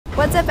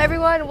What's up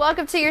everyone?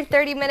 Welcome to your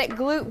 30-minute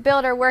glute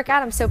builder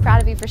workout. I'm so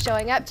proud of you for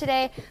showing up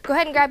today. Go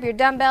ahead and grab your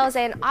dumbbells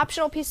and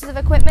optional pieces of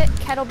equipment,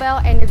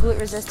 kettlebell, and your glute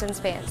resistance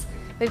bands.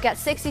 We've got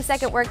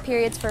 60-second work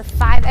periods for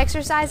 5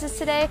 exercises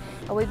today,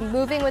 and we'll be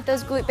moving with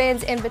those glute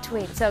bands in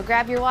between. So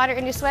grab your water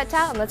and your sweat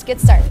towel and let's get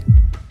started.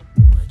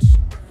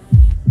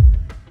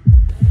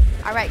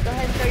 All right, go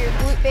ahead and throw your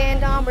glute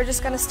band on. We're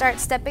just gonna start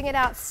stepping it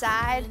out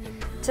side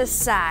to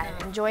side.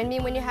 And join me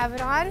when you have it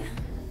on.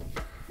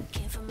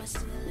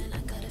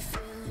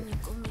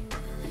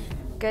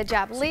 Good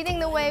job. Leading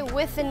the way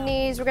with the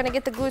knees. We're gonna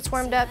get the glutes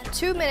warmed up.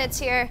 2 minutes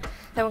here,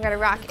 then we're gonna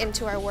rock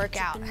into our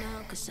workout.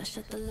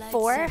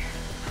 4,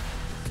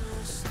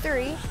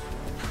 3,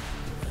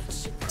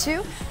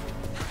 2,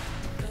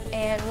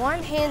 and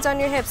 1. Hands on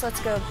your hips.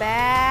 Let's go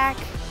back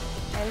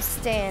and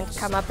stand.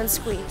 Come up and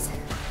squeeze.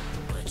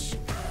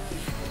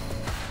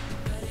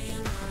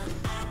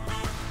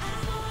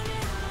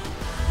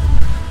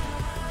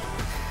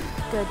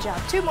 Good job.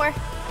 2 more.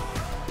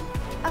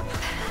 Up.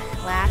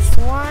 Last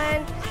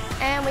one.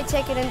 And we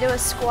take it into a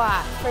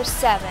squat for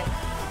 7.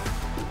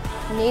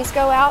 Knees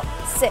go out.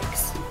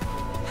 6.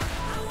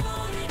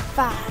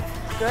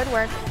 5. Good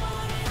work.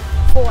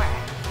 4.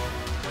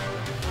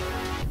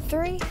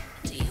 3.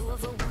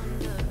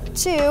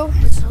 2.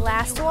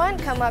 Last one.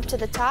 Come up to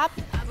the top.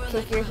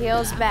 Kick your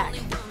heels back.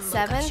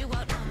 7.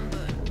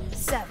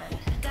 7.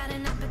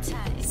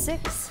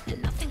 6.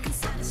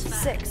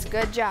 6.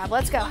 Good job.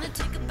 Let's go.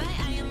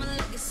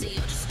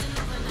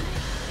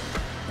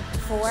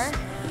 4.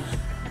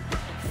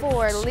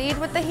 4. Lead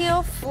with the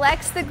heel,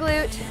 flex the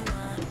glute.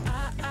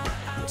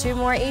 2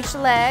 more each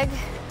leg.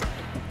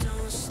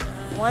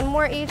 1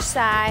 more each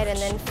side, and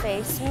then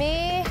face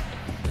me.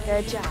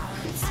 Good job.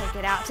 Let's take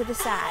it out to the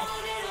side.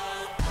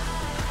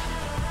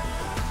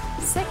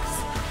 6.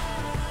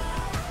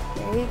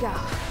 There you go.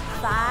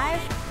 5.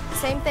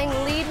 Same thing,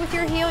 lead with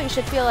your heel. You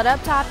should feel it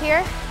up top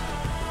here.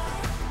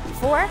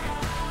 4.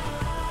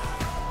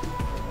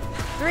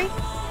 3.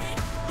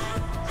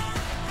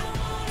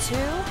 2.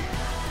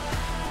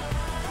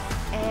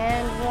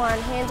 And 1.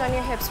 Hands on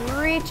your hips.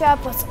 Reach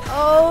up. Let's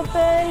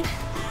open.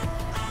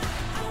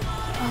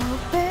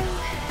 Open.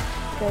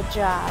 Good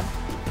job.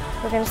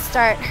 We're going to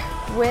start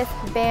with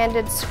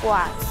banded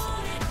squats.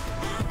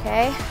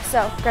 Okay,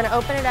 so we're going to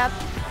open it up.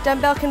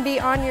 Dumbbell can be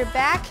on your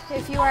back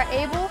if you are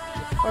able,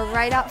 or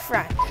right out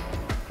front.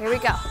 Here we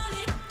go.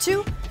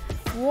 2,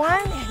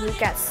 1, and we've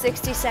got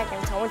 60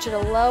 seconds. I want you to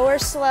lower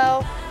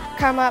slow,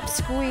 come up,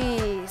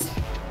 squeeze.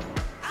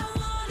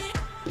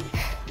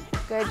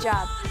 Good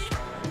job.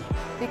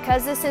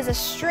 Because this is a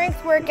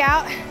strength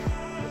workout,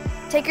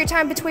 take your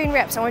time between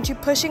reps. I want you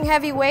pushing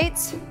heavy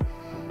weights,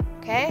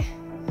 okay?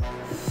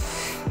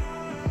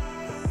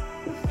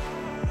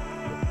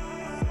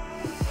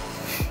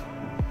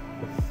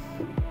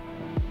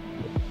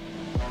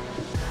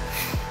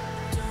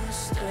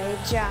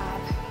 Great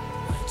job.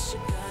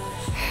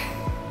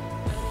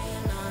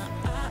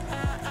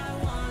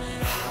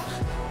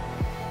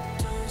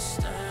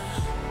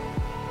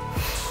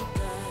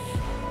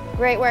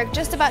 Great work,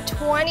 just about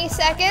 20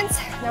 seconds.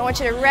 Now I want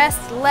you to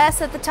rest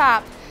less at the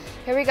top.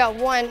 Here we go,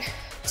 1,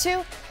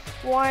 2,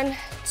 1,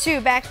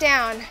 2, back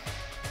down.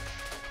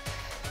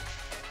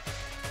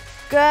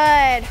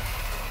 Good.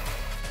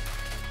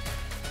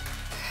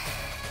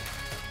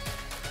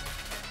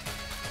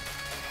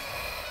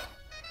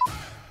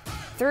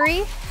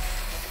 Three.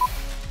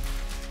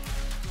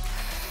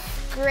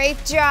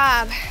 Great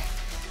job.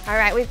 All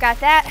right, we've got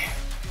that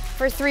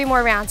for 3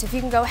 more rounds. If you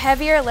can go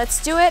heavier,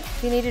 let's do it.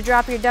 If you need to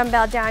drop your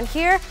dumbbell down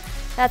here,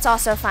 that's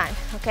also fine,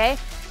 okay?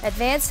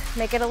 Advance,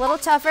 make it a little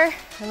tougher,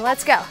 and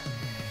let's go.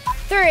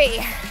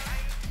 3.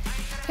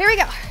 Here we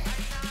go.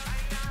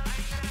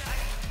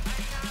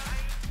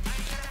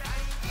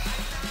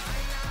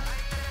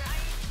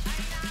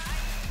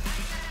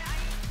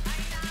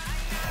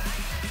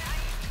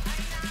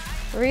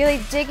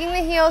 Really digging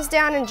the heels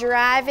down and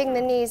driving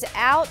the knees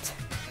out.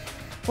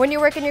 When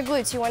you're working your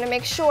glutes, you want to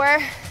make sure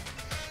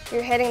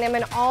you're hitting them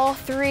in all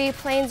 3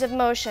 planes of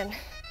motion.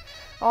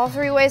 All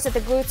 3 ways that the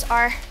glutes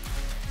are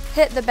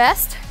hit the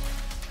best.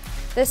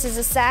 This is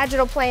a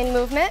sagittal plane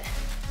movement.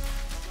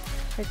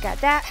 We've got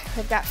that.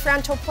 We've got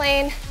frontal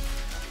plane.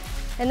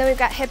 And then we've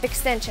got hip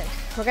extension.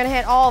 We're going to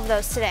hit all of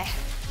those today.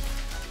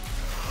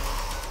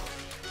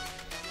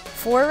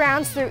 4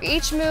 rounds through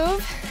each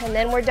move, and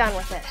then we're done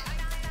with it.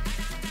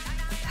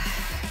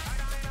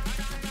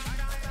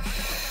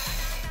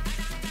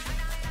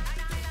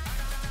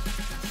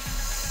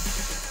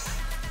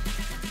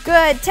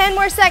 Good, 10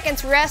 more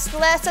seconds. Rest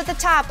less at the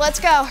top.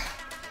 Let's go.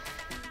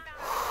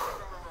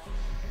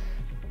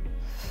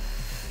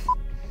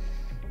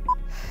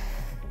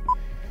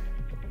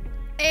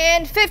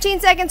 And 15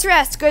 seconds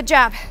rest. Good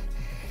job.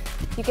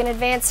 You can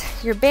advance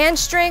your band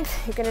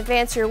strength. You can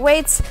advance your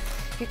weights.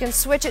 You can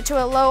switch it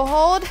to a low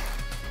hold.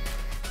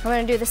 I'm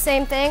gonna do the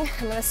same thing.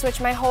 I'm gonna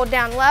switch my hold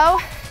down low.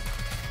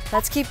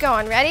 Let's keep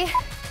going. Ready?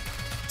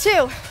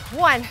 2,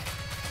 1.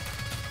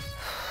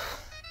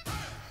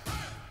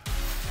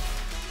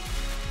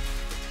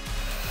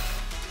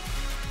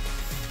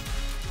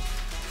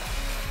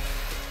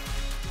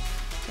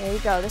 There you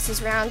go. This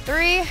is round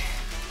 3.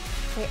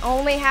 We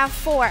only have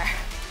 4.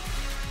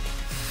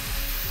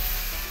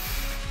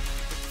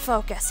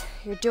 Focus.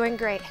 You're doing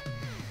great.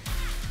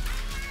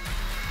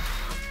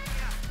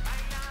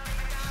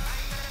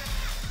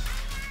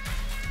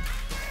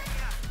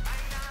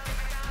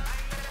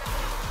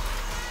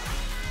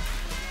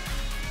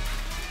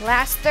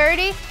 Last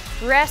 30.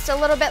 Rest a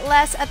little bit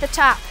less at the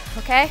top,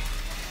 okay?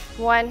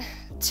 1,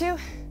 2.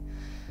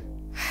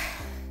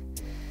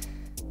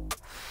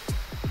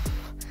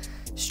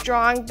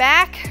 Strong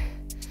back.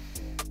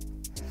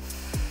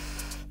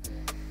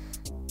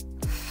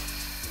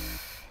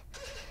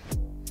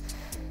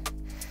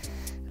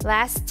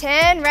 Last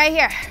 10 right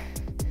here.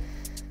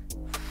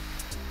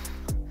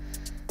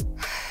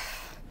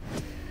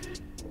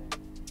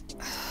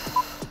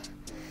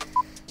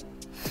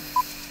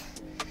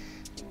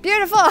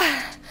 Beautiful.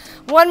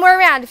 One more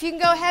round. If you can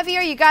go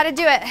heavier, you got to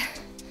do it.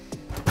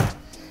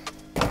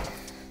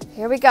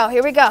 Here we go.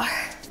 Here we go.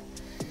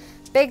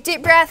 Big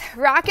deep breath.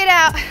 Rock it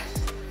out.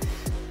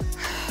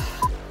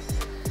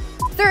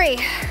 3.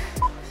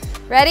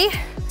 Ready?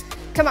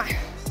 Come on.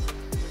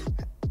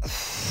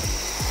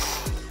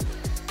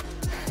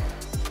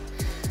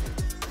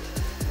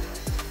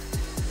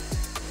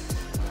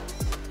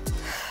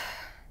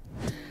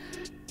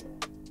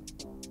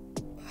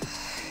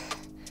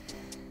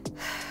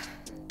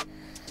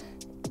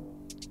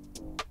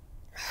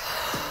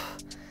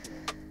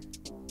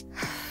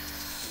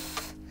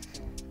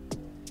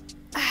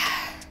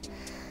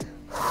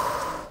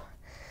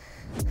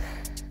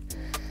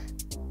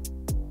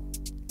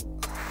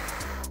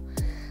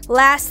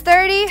 Last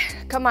 30.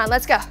 Come on,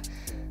 let's go.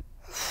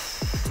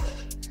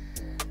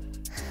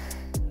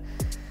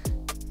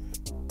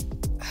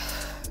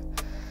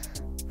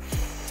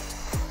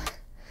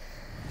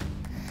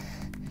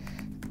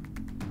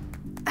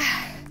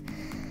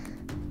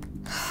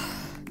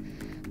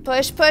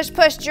 Push, push,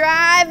 push.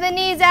 Drive the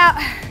knees out.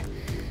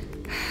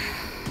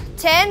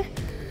 10.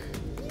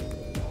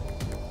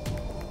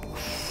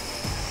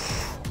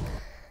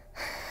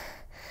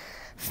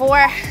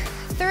 4,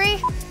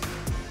 3.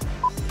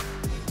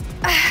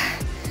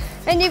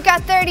 And you've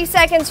got 30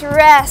 seconds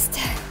rest.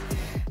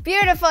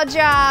 Beautiful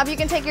job. You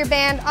can take your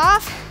band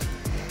off.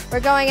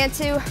 We're going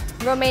into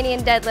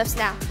Romanian deadlifts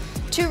now.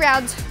 2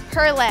 rounds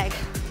per leg,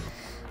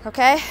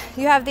 okay?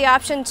 You have the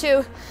option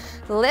to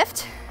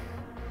lift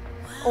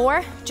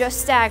or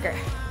just stagger,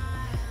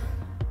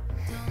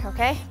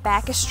 okay?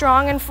 Back is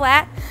strong and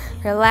flat.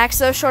 Relax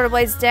those shoulder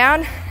blades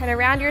down and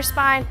around your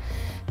spine,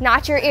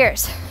 not your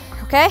ears,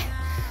 okay?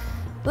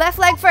 Left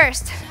leg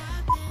first.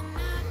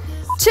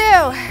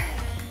 2.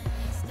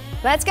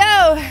 Let's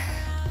go.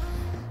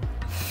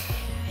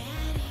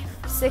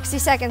 60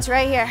 seconds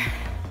right here.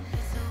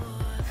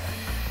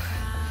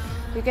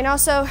 You can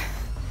also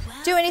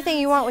do anything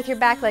you want with your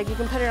back leg. You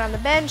can put it on the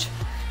bench,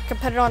 you can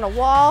put it on a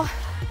wall.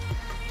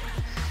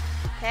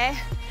 Okay,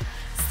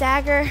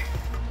 stagger.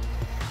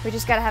 We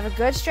just gotta have a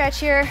good stretch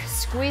here.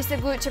 Squeeze the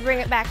glute to bring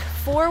it back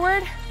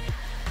forward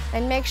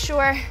and make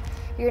sure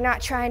you're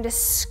not trying to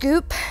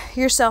scoop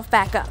yourself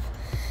back up.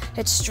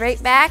 It's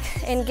straight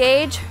back,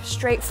 engage,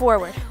 straight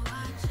forward.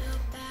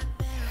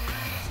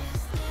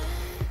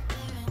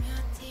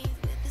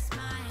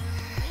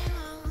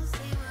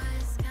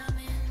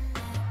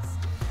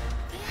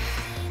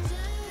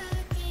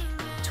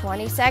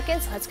 $20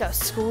 seconds, let's go,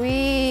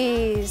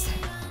 squeeze.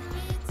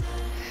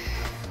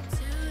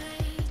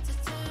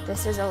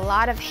 This is a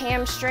lot of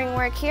hamstring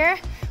work here,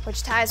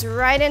 which ties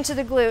right into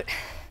the glute.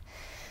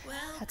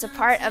 That's a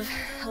part of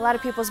a lot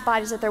of people's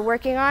bodies that they're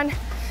working on,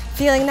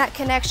 feeling that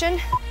connection.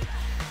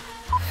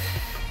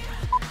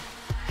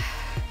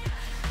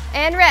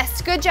 And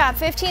rest, good job,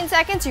 15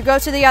 seconds, you go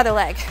to the other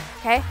leg,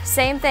 okay?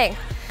 Same thing.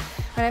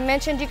 When I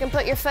mentioned you can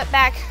put your foot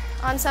back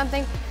on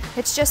something,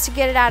 it's just to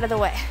get it out of the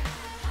way.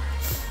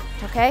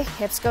 Okay,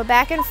 hips go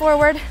back and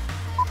forward.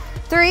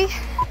 3,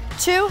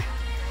 2,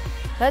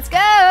 let's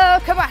go,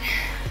 come on.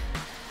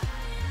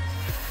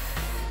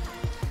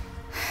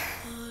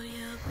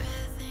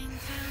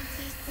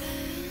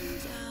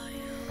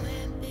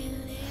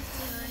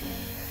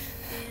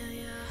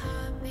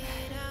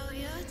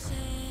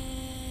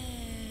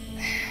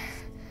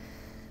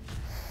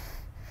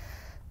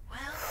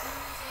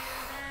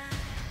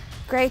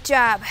 Great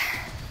job.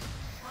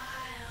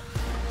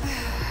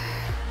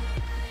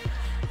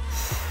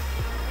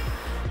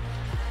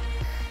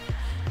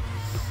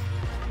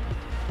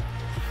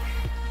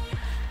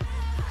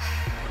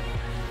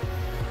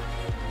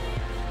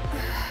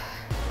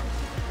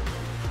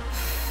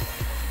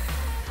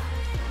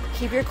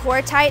 Keep your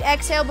core tight.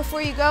 Exhale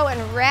before you go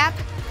and wrap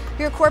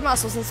your core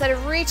muscles. Instead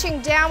of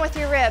reaching down with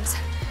your ribs,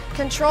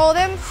 control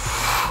them,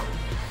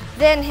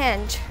 then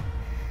hinge.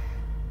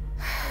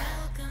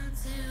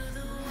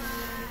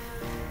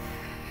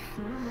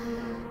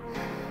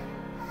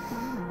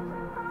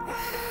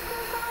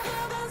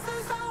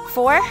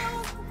 Four.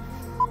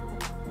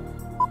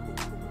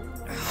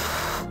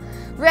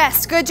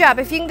 Rest, good job.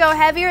 If you can go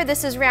heavier,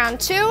 this is round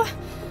 2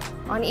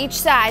 on each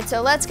side,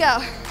 so let's go.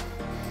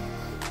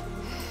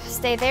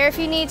 Stay there if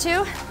you need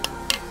to.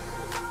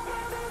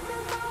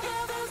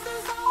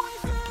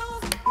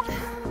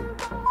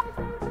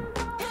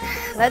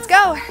 Let's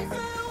go.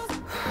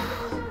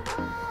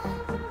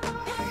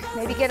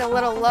 Maybe get a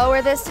little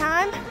lower this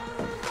time.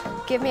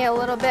 Give me a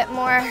little bit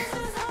more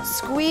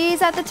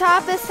squeeze at the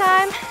top this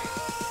time.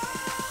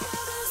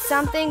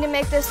 Something to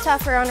make this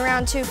tougher on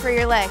round 2 for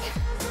your leg.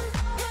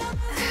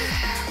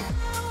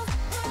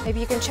 Maybe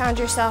you can challenge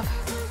yourself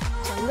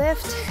to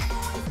lift.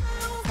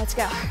 Let's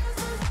go.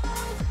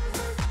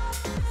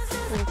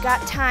 We've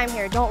got time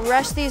here. Don't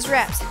rush these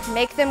reps.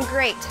 Make them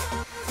great.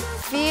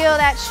 Feel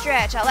that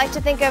stretch. I like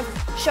to think of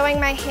showing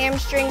my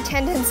hamstring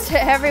tendons to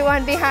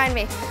everyone behind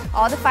me.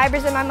 All the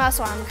fibers in my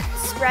muscle. I'm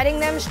spreading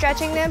them,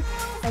 stretching them,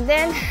 and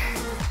then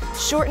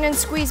shorten and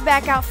squeeze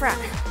back out front.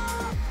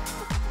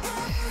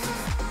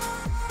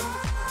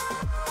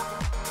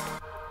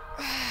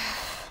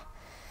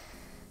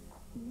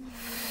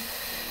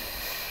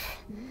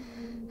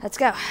 Let's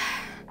go.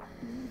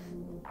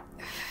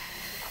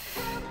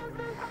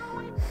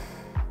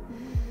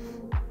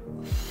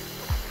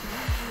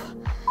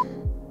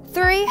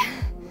 Three.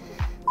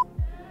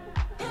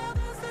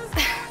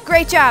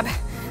 Great job.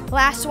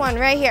 Last one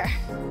right here.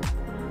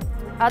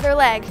 Other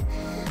leg.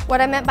 What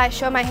I meant by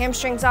show my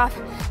hamstrings off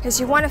is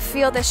you want to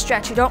feel this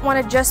stretch. You don't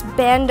want to just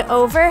bend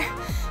over.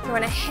 You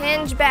want to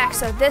hinge back,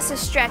 so this is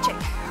stretching,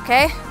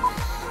 okay?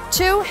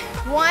 2,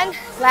 1,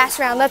 last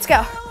round, let's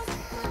go.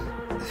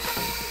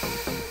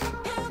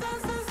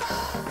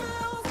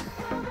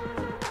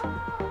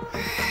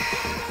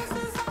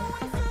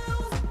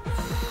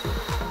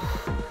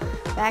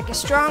 Back is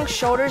strong,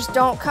 shoulders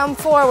don't come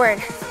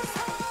forward.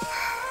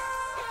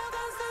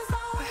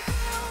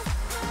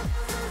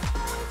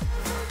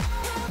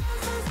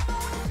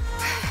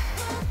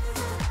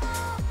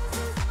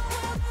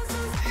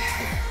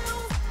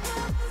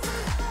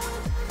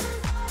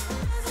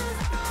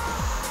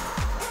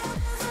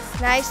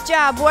 Nice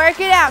job, work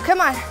it out,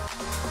 come on.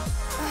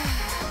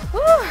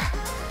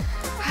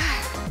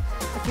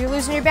 If you're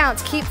losing your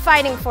balance, keep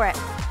fighting for it,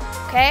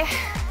 okay?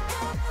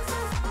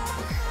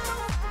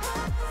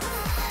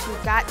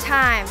 You've got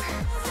time.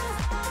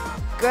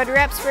 Good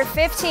reps for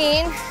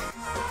 15.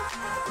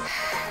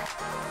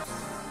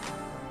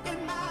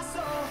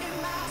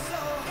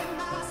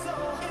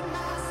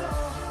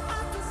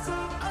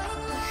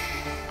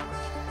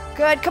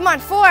 Good, come on,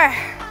 4.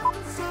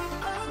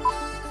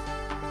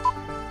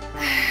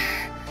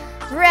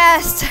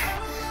 Rest.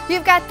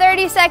 You've got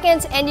 30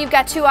 seconds and you've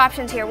got 2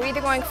 options here. We're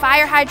either going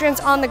fire hydrants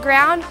on the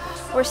ground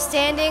or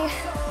standing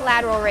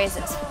lateral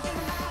raises.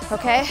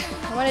 Okay,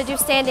 I want to do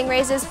standing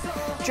raises.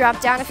 Drop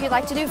down if you'd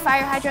like to do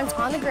fire hydrants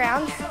on the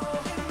ground.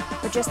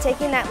 We're just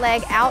taking that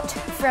leg out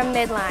from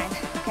midline,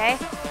 okay?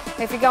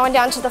 If you're going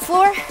down to the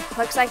floor,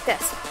 looks like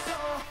this.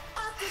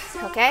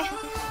 Okay,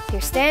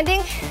 you're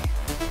standing,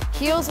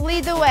 heels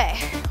lead the way.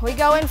 We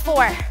go in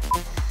 4,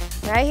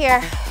 right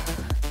here.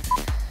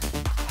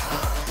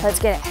 Let's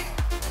get it.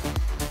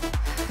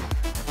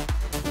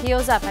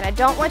 Heels up, and I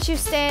don't want you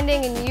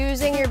standing and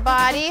using your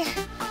body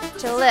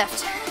to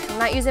lift. I'm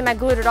not using my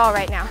glute at all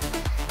right now.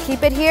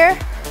 Keep it here,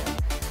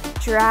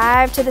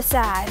 drive to the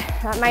side.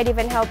 That might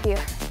even help you.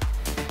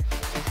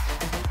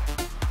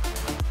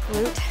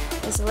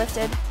 Glute is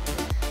lifted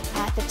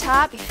at the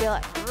top. You feel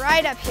it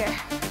right up here.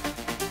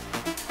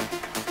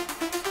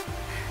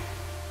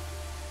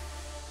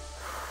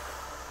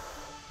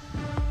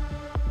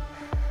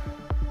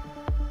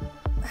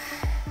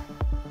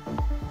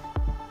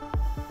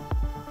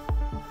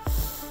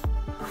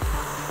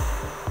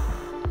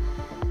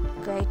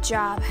 Great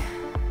job.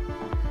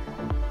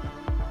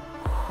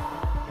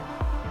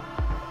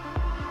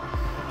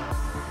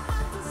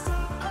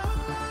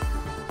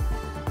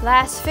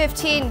 Last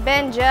 15,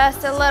 bend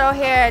just a little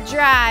here.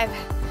 Drive,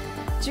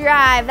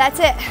 drive, that's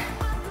it.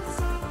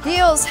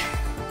 Heels.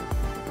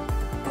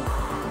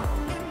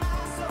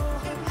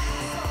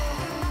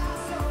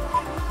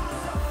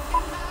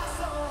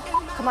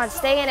 Come on,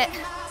 stay in it.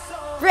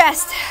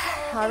 Rest.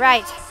 All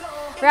right.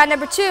 Round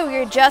number 2,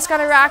 you're just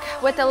gonna rock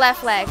with the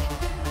left leg.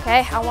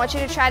 Okay, I want you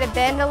to try to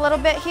bend a little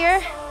bit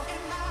here.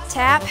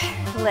 Tap,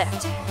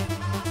 lift.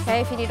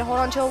 Okay, if you need to hold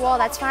onto a wall,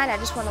 that's fine. I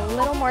just want a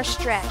little more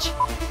stretch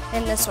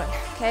in this one.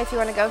 Okay, if you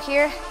want to go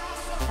here,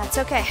 that's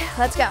okay.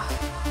 Let's go.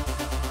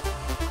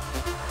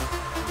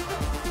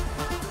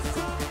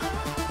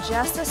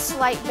 Just a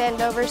slight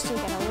bend over so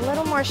you get a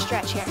little more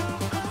stretch here.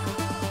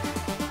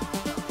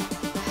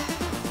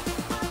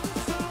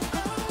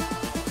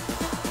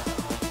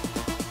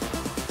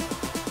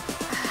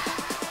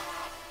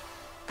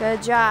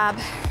 Good job.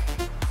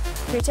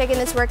 If you're taking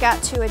this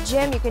workout to a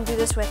gym, you can do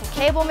this with a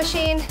cable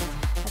machine.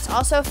 That's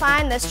also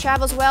fine. This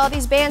travels well.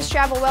 These bands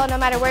travel well no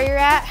matter where you're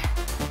at.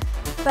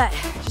 But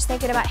just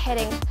thinking about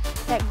hitting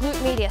that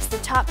glute medius, the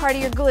top part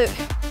of your glute.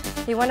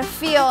 You want to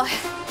feel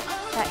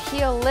that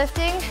heel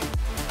lifting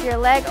your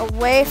leg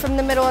away from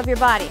the middle of your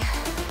body.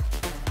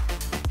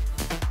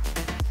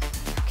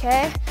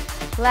 Okay,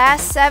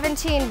 last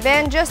 17.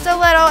 Bend just a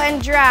little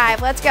and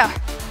drive. Let's go.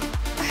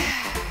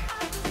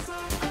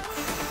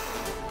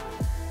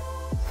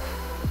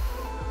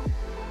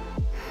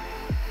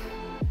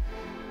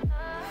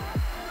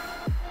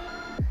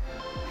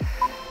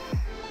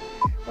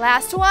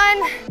 Last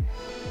one.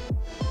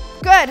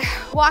 Good,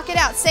 walk it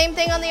out. Same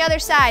thing on the other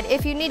side.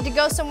 If you need to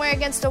go somewhere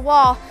against a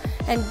wall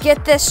and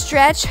get this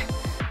stretch,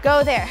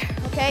 go there,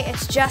 okay?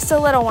 It's just a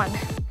little one.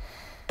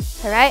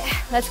 All right,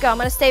 let's go. I'm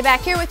gonna stay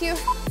back here with you.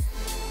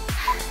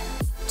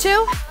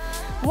 2,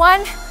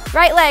 1,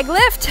 right leg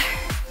lift.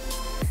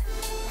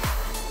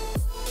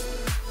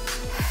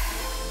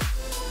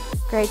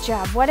 Great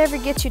job. Whatever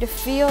gets you to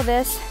feel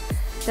this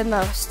the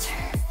most.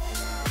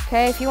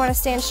 Okay, if you want to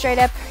stand straight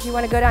up, you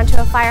want to go down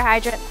to a fire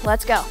hydrant,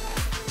 let's go.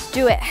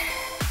 Do it.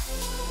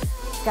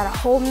 Got a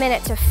whole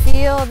minute to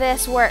feel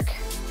this work.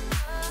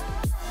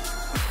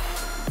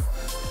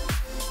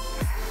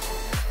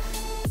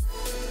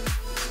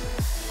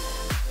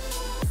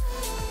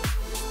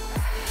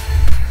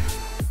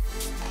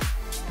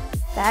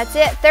 That's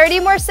it, 30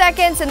 more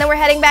seconds, and then we're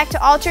heading back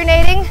to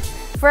alternating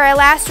for our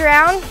last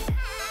round.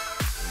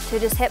 So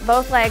just hit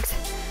both legs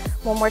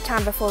one more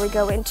time before we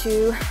go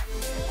into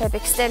hip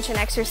extension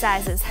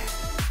exercises.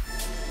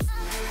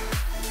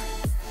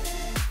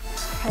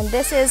 And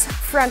this is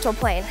frontal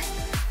plane.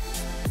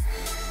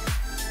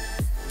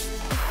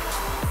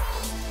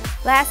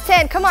 Last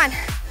 10, come on.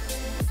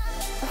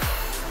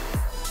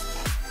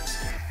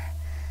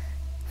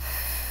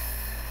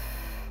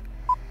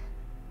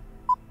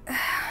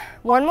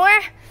 One more.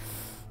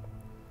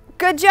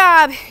 Good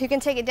job. You can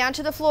take it down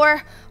to the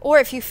floor, or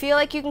if you feel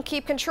like you can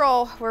keep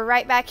control, we're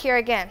right back here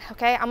again,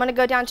 okay? I'm gonna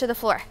go down to the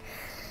floor.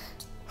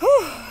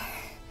 Whew.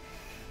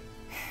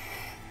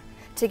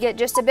 To get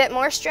just a bit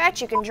more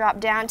stretch, you can drop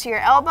down to your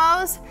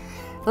elbows.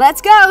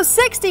 Let's go,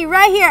 60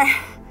 right here.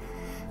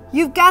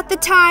 You've got the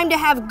time to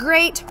have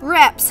great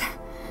reps.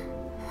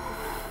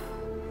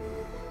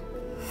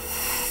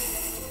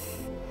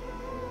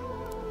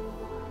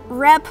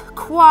 Rep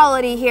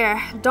quality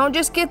here. Don't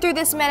just get through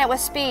this minute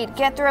with speed.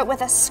 Get through it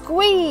with a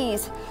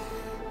squeeze.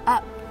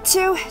 Up,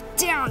 2,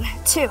 down,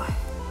 2.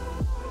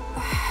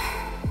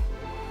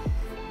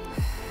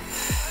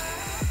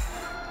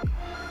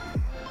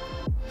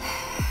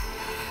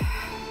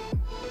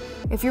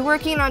 If you're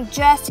working on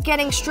just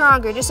getting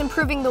stronger, just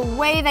improving the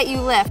way that you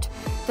lift,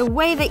 the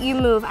way that you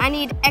move, I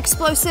need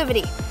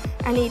explosivity.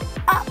 I need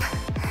up,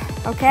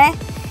 okay?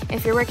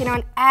 If you're working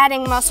on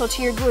adding muscle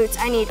to your glutes,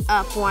 I need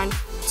up, 1,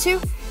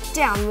 2,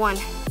 down, 1,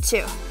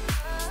 2.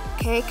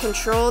 Okay,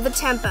 control the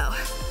tempo.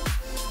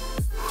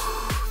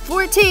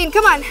 14,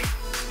 come on.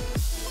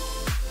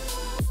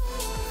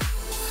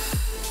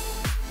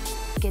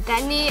 Get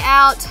that knee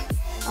out,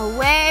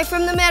 away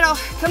from the middle.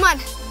 Come on,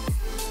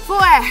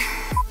 4.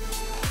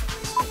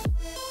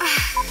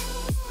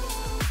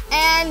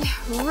 And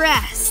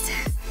rest.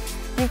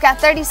 You've got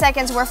 30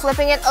 seconds. We're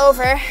flipping it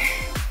over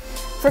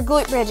for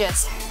glute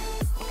bridges,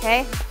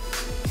 okay?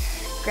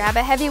 Grab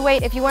a heavy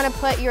weight. If you want to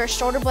put your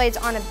shoulder blades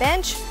on a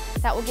bench,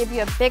 that will give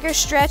you a bigger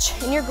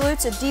stretch in your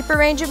glutes, a deeper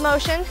range of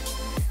motion,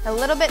 a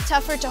little bit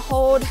tougher to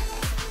hold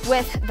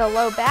with the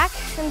low back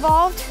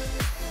involved.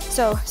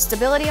 So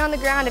stability on the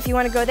ground, if you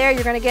want to go there,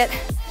 you're going to get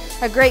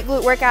a great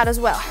glute workout as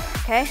well,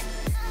 okay?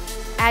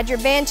 Add your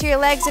band to your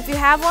legs if you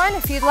have one,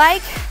 if you'd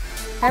like.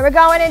 And we're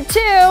going in 2.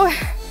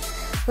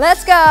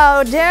 Let's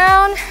go.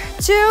 Down,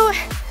 2,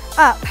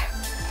 up,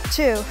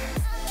 2.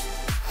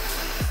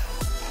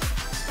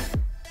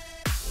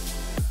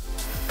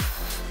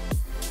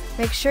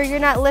 Make sure you're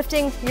not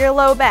lifting your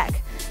low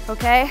back,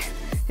 okay?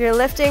 You're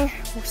lifting,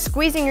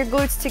 squeezing your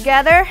glutes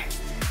together,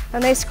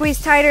 and they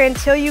squeeze tighter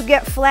until you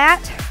get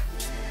flat,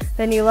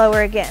 then you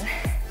lower again,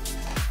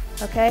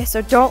 okay?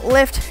 So don't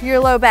lift your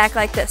low back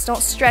like this.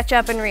 Don't stretch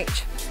up and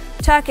reach.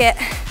 Tuck it,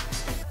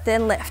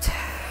 then lift.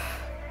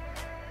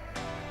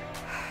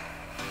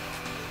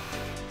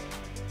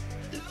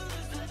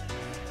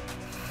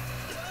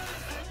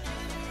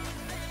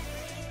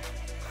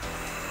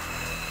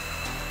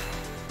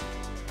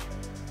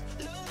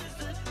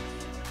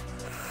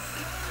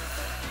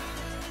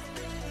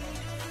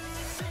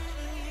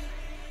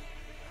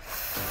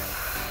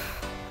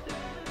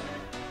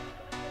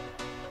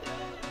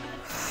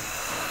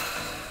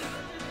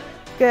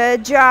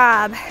 Good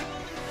job.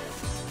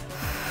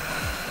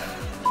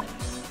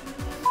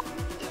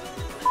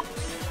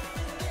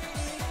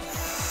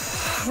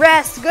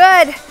 Rest,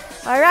 good.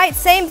 All right,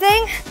 same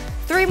thing,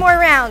 3 more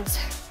rounds.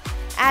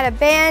 Add a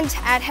band,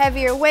 add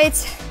heavier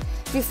weights.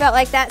 If you felt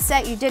like that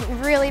set, you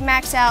didn't really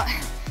max out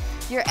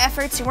your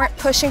efforts, you weren't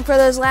pushing for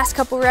those last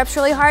couple reps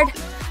really hard,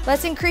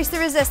 let's increase the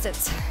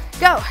resistance.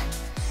 Go.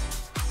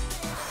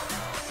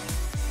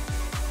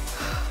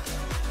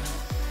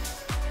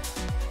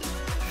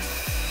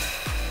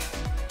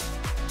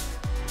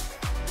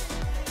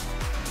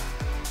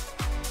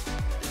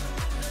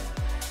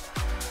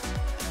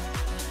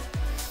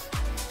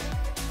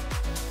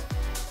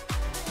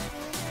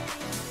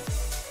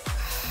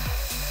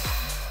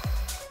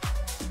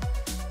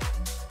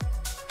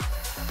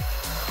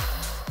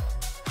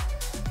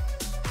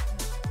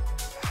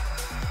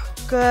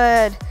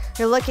 Good.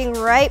 You're looking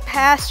right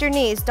past your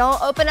knees.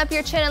 Don't open up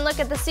your chin and look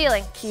at the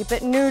ceiling. Keep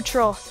it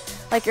neutral,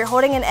 like you're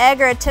holding an egg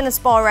or a tennis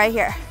ball right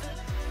here.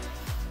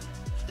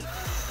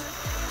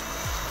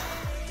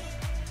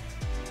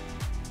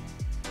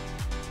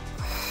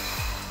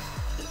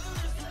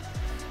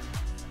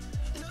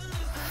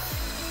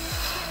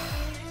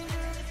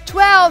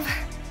 12.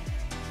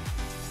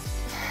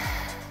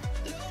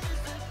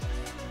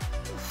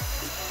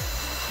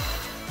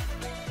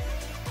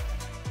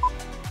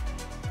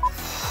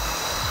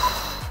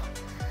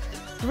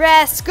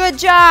 Rest, good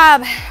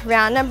job.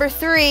 Round number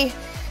 3.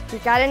 You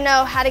gotta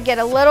know how to get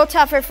a little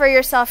tougher for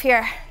yourself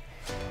here.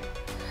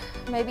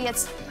 Maybe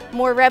it's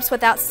more reps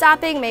without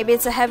stopping. Maybe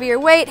it's a heavier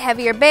weight,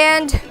 heavier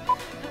band.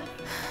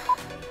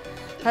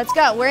 Let's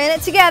go, we're in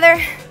it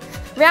together.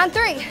 Round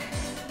 3.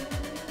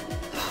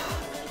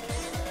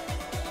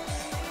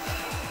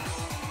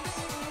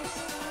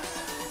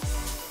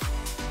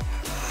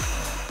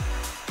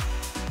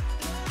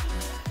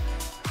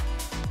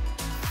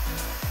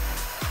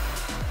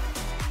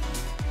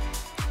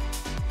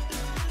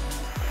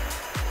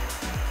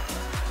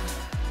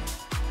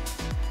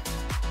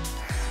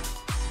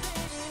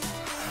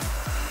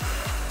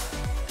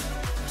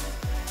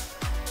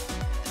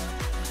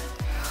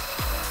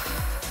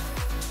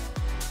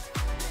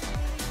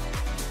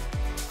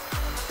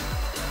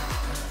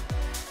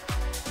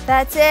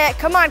 That's it,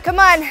 come on, come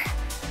on.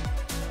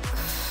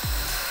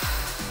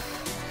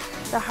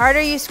 The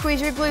harder you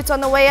squeeze your glutes on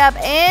the way up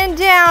and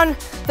down,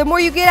 the more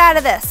you get out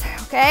of this,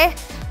 okay?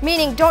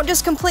 Meaning don't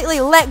just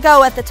completely let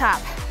go at the top.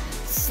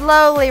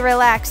 Slowly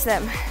relax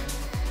them.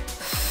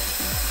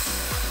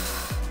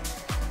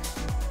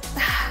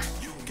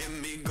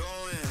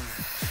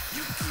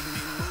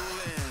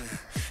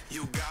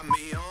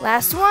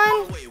 Last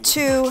 1,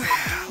 2,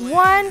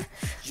 1.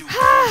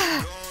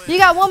 You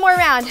got one more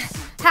round.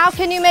 How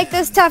can you make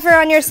this tougher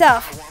on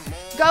yourself?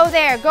 Go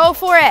there, go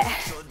for it.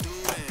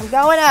 I'm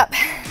going up.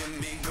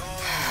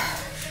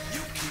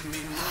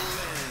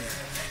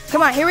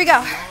 Come on, here we go.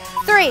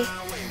 3,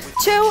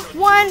 2,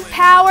 1,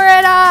 power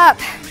it up.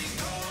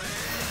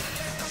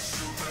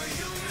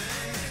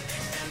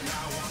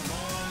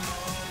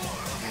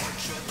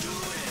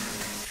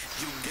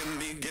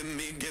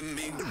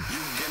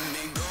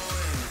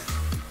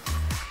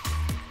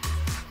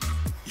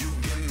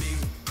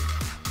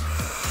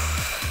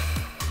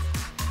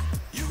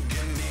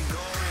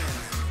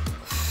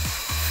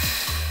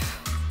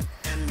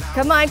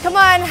 Come on, come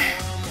on.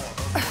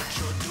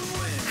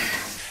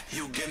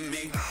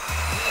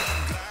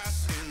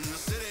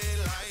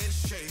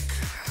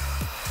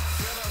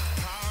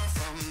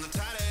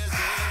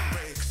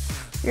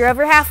 You're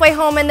over halfway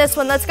home in this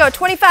one. Let's go,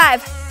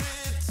 25.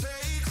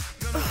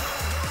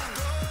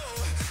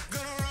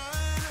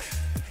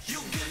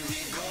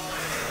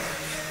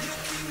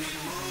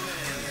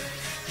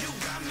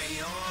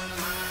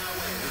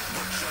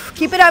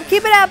 Keep it up,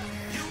 keep it up.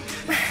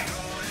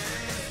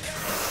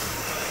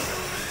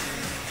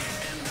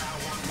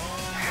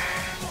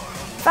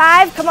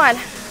 5, come on.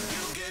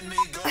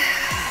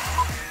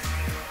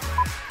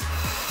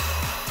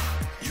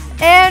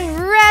 And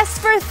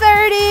rest for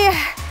 30.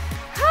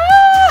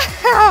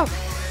 Oh,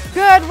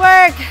 good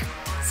work.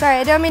 Sorry,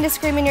 I don't mean to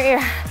scream in your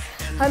ear.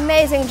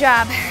 Amazing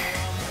job.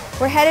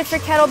 We're headed for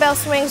kettlebell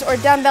swings or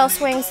dumbbell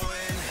swings.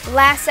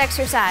 Last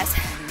exercise.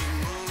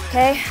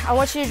 Okay, I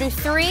want you to do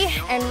 3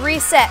 and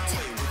reset.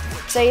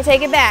 So you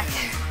take it back.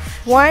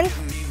 1,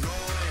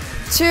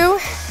 2,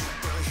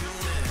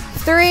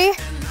 3.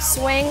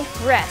 Swing,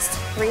 rest,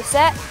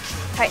 reset,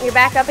 tighten your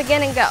back up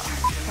again and go,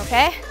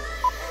 okay?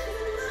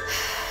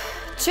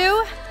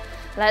 2,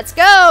 let's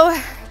go.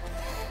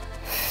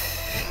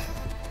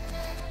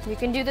 You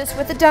can do this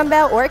with a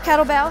dumbbell or a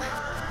kettlebell.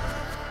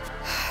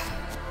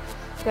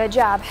 Good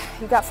job.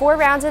 You got 4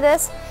 rounds of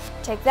this.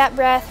 Take that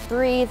breath,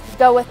 breathe,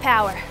 go with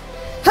power.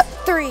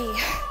 3.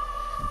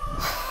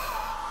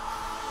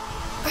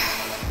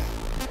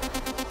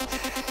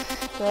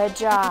 Good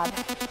job.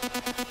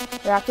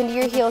 Rock into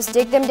your heels,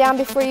 dig them down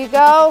before you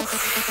go.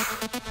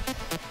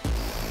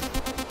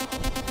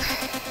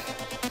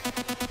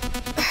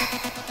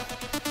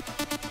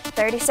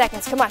 30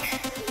 seconds, come on.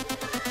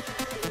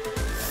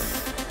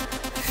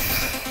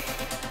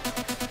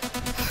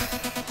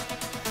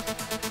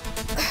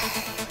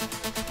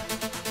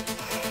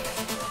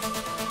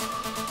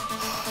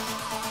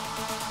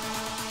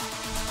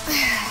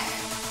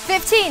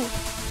 $15.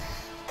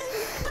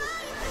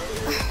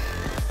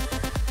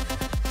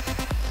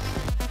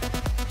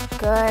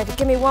 Good,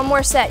 give me one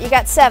more set. You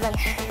got 7.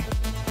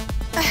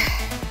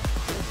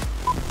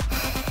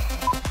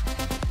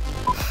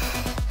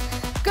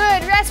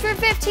 Good, rest for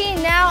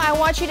 15. Now I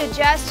want you to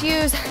just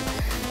use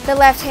the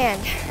left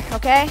hand,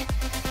 okay?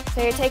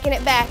 So you're taking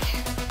it back.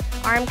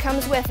 Arm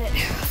comes with it.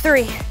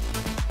 3,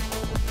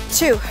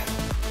 2,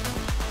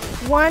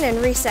 1,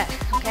 and reset,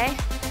 okay?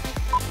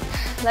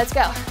 Let's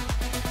go.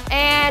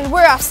 And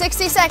we're off,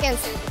 60 seconds.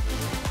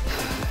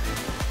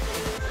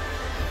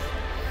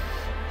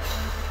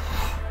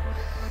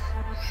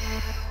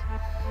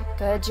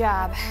 Good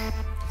job.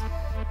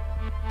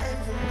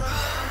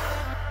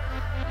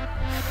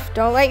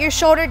 Don't let your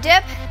shoulder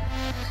dip.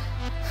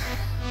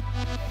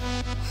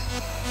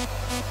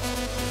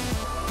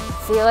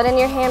 Feel it in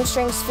your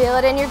hamstrings, feel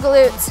it in your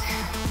glutes.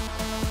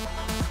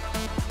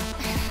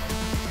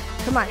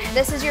 Come on,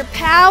 this is your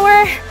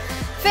power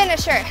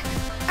finisher.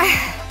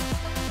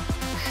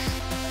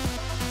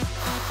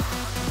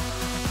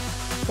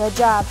 Good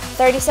job.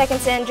 30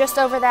 seconds in, just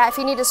over that. If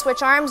you need to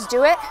switch arms,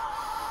 do it.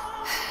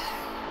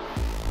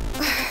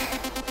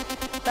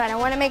 But I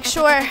want to make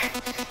sure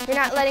you're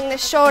not letting the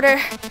shoulder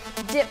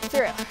dip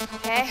through,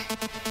 okay?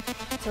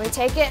 So we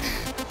take it,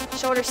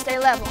 shoulders stay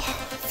level.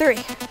 3,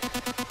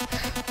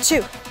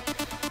 2,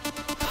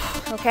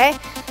 okay?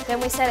 Then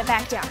we set it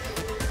back down.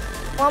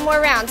 One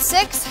more round,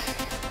 6.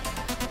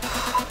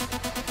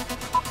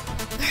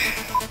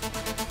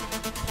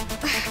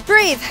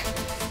 Breathe,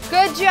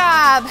 good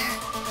job.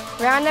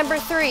 Round number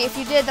 3, if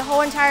you did the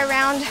whole entire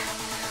round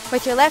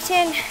with your left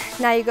hand,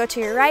 now you go to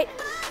your right.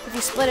 If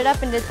you split it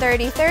up into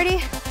 30-30,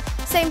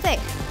 same thing.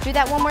 Do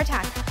that one more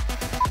time,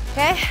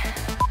 okay?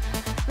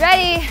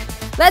 Ready,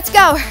 let's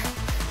go.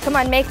 Come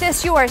on, make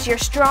this yours. You're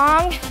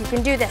strong, you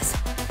can do this.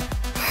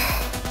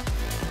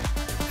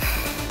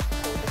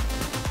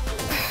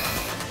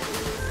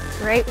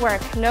 Great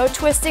work, no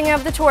twisting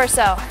of the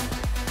torso.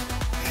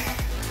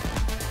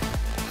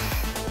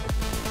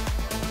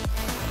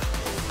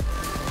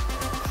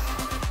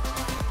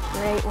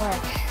 Great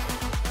work.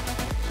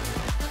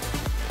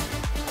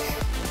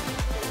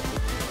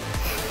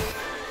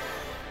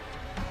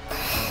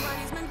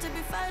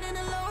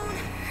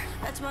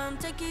 I'm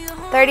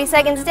 30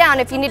 seconds down.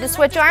 If you need to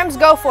switch arms,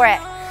 go for it.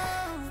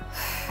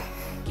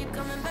 Keep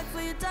coming back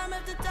for your time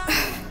after time.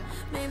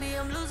 Maybe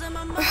I'm losing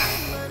my mind,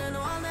 but I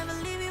know I'll never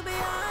leave you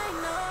behind.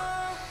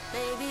 No,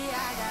 baby,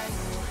 I got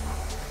you.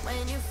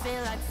 When you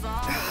feel like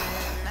falling,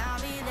 I'll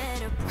be there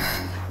to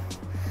prove.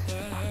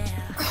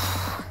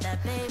 Yeah,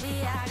 that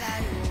baby, I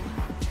got you.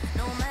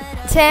 No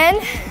matter 10.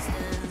 the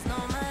distance, no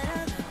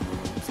matter the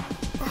rules.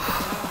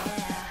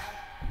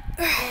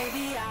 Yeah,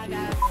 baby, I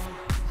got you.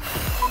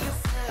 When you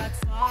feel like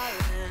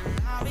falling,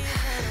 I'll be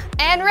there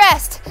to And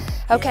rest.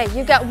 Okay,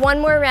 you've got one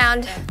more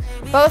round.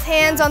 Both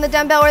hands on the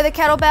dumbbell or the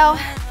kettlebell.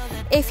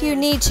 If you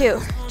need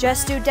to,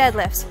 just do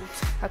deadlifts.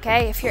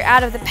 Okay, if you're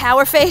out of the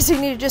power phase, you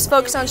need to just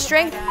focus on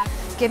strength,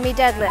 give me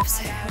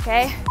deadlifts,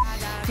 okay?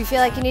 If you feel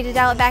like you need to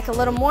dial it back a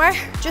little more,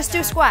 just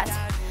do squats.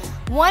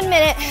 1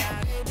 minute,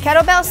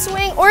 kettlebell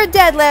swing or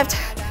deadlift.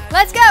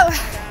 Let's go.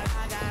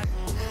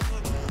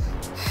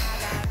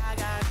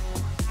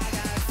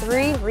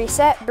 3,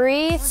 reset,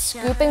 breathe,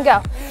 scoop and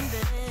go.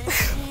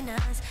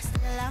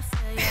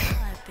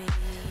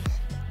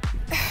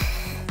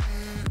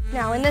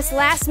 Now in this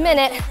last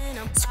minute,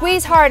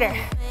 squeeze harder.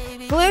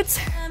 Glutes,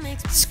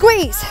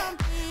 squeeze.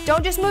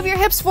 Don't just move your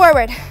hips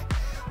forward.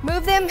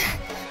 Move them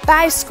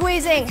by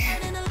squeezing.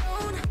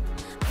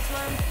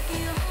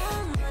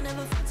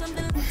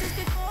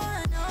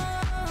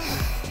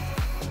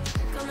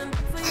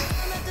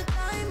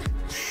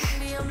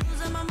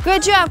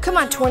 Good job, come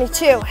on,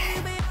 22.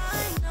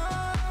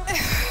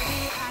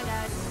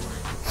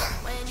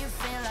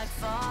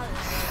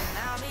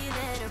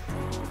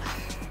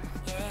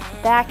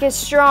 Back is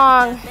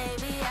strong.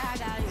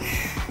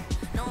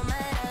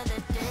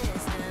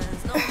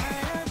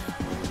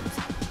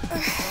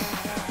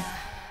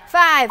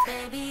 5.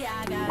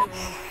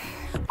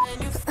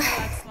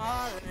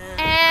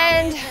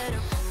 And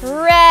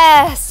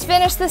rest.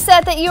 Finish the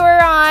set that you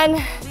were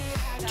on.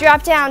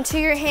 Drop down to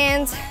your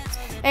hands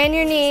and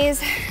your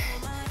knees.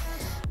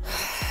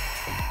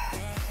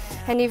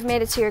 And you've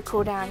made it to your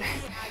cool down.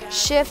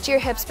 Shift your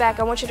hips back.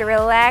 I want you to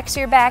relax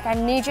your back. I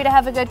need you to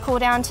have a good cool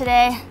down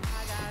today.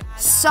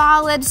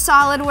 Solid,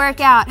 solid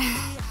workout.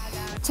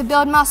 To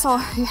build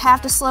muscle, you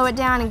have to slow it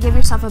down and give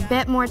yourself a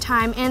bit more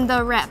time in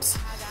the reps.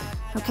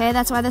 Okay,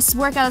 that's why this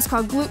workout is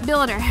called Glute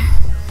Builder.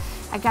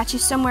 I got you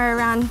somewhere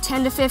around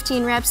 10 to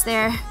 15 reps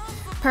there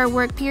per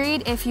work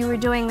period if you were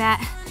doing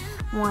that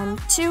 1,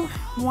 2,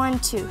 1,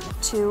 2,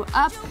 2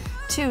 up,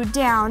 2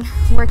 down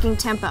working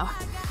tempo.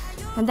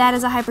 And that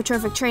is a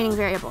hypertrophic training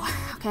variable,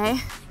 okay?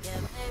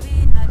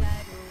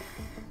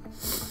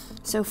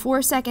 So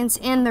 4 seconds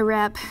in the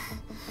rep.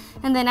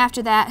 And then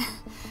after that,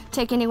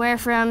 take anywhere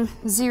from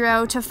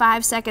 0 to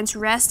 5 seconds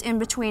rest in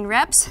between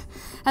reps.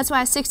 That's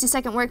why a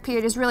 60-second work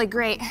period is really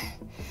great.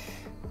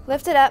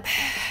 Lift it up,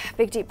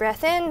 big deep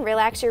breath in,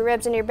 relax your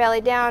ribs and your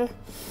belly down.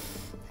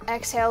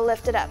 Exhale,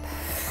 lift it up.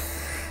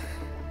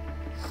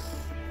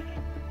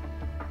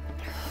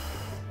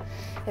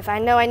 If I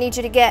know I need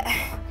you to get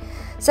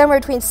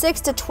somewhere between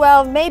 6 to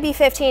 12, maybe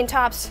 15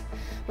 tops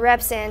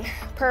reps in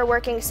per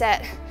working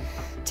set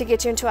to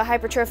get you into a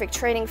hypertrophic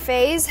training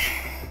phase,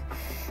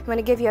 I'm going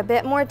to give you a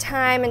bit more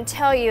time and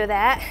tell you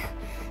that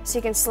so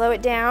you can slow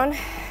it down,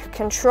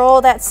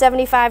 control that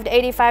 75 to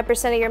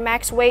 85% of your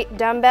max weight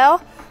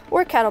dumbbell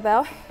or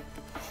kettlebell.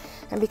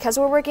 And because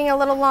we're working a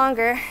little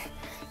longer,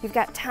 you've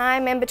got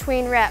time in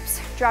between reps.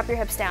 Drop your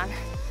hips down.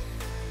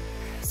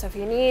 So if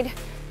you need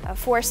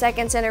 4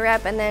 seconds in a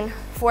rep and then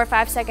 4 or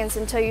 5 seconds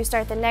until you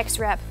start the next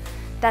rep,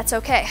 that's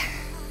okay.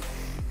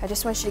 I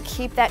just want you to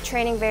keep that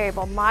training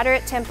variable,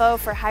 moderate tempo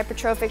for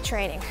hypertrophic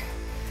training.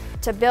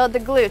 To build the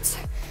glutes,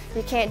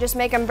 you can't just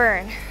make them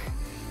burn.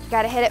 You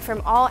gotta hit it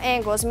from all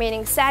angles,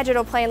 meaning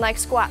sagittal plane like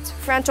squats,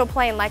 frontal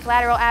plane like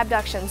lateral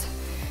abductions,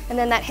 and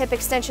then that hip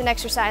extension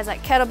exercise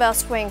like kettlebell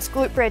swings,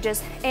 glute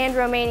bridges, and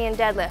Romanian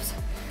deadlifts.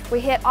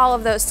 We hit all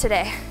of those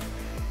today.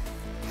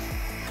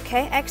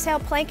 Okay, exhale,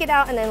 plank it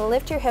out, and then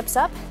lift your hips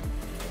up,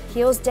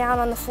 heels down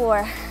on the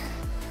floor.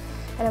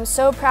 And I'm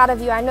so proud of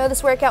you. I know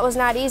this workout was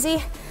not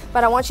easy,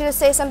 but I want you to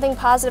say something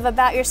positive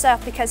about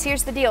yourself, because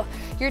here's the deal.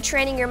 You're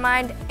training your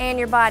mind and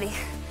your body.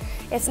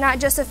 It's not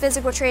just a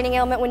physical training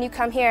element when you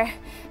come here.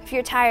 If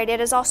you're tired,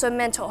 it is also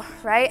mental,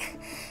 right?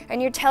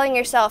 And you're telling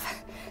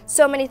yourself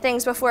so many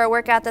things before a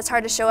workout that's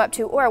hard to show up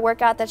to, or a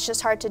workout that's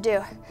just hard to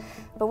do.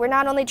 But we're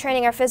not only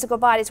training our physical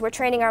bodies, we're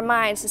training our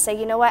minds to say,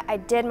 you know what, I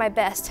did my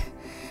best.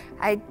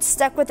 I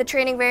stuck with the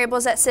training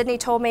variables that Sydney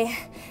told me.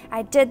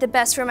 I did the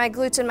best for my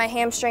glutes and my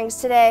hamstrings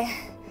today.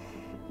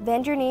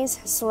 Bend your knees,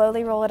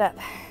 slowly roll it up.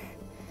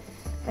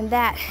 And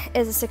that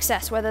is a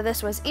success. Whether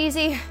this was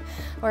easy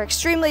or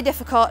extremely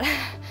difficult,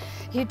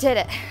 you did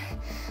it.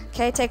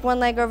 Okay, take one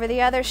leg over the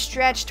other,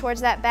 stretch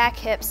towards that back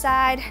hip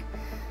side.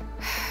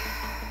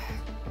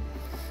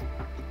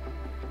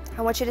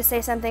 I want you to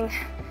say something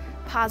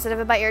positive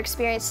about your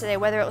experience today,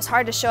 whether it was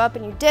hard to show up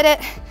and you did it,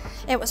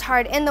 it was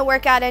hard in the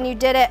workout and you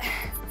did it.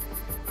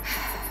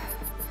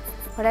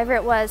 Whatever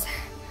it was,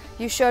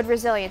 you showed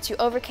resilience. You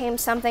overcame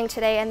something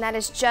today, and that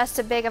is just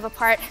as big of a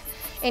part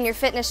in your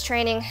fitness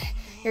training,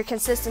 your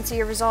consistency,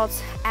 your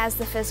results, as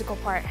the physical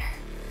part.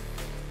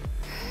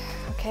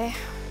 Okay,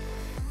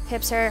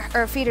 hips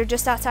or feet are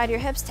just outside your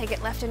hips. Take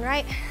it left and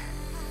right.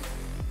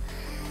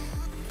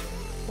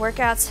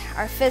 Workouts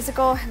are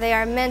physical, they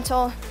are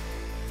mental,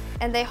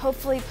 and they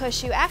hopefully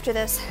push you after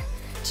this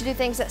to do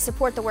things that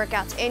support the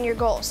workouts and your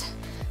goals.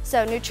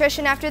 So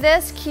nutrition after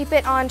this, keep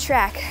it on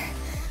track.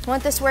 I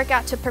want this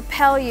workout to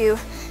propel you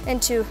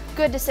into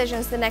good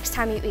decisions the next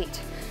time you eat.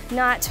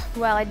 Not,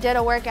 well, I did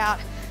a workout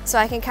so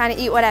I can kind of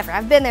eat whatever.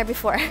 I've been there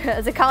before.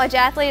 As a college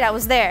athlete, I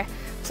was there.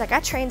 It's like,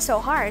 I train so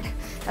hard.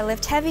 I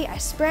lift heavy, I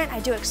sprint, I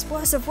do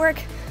explosive work.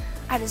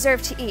 I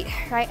deserve to eat,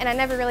 right? And I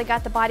never really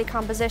got the body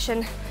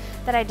composition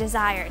that I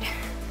desired.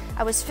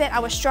 I was fit, I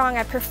was strong,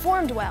 I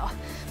performed well,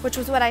 which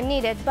was what I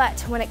needed.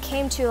 But when it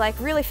came to like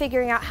really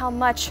figuring out how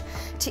much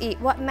to eat,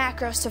 what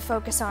macros to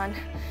focus on,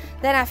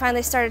 then I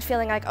finally started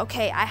feeling like,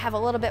 okay, I have a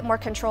little bit more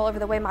control over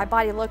the way my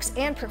body looks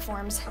and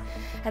performs.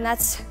 And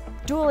that's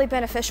dually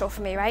beneficial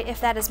for me, right?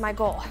 If that is my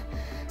goal.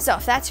 So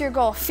if that's your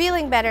goal,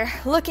 feeling better,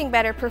 looking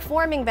better,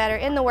 performing better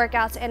in the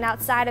workouts and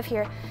outside of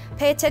here,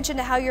 pay attention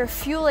to how you're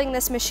fueling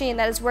this machine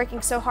that is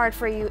working so hard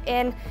for you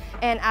in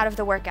and out of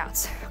the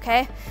workouts,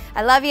 okay?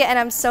 I love you and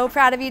I'm so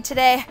proud of you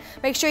today.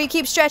 Make sure you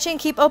keep stretching,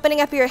 keep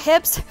opening up your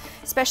hips,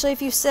 especially if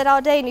you sit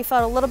all day and you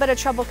felt a little bit of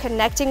trouble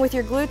connecting with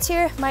your glutes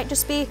here. It might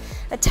just be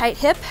a tight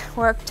hip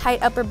or a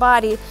tight upper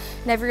body,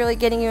 never really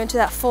getting you into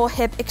that full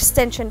hip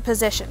extension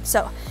position.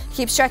 So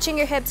keep stretching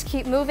your hips,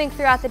 keep moving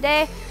throughout the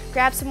day.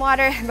 Grab some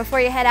water, and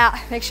before you head out,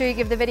 make sure you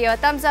give the video a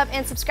thumbs up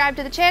and subscribe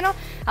to the channel.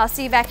 I'll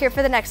see you back here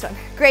for the next one.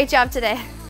 Great job today.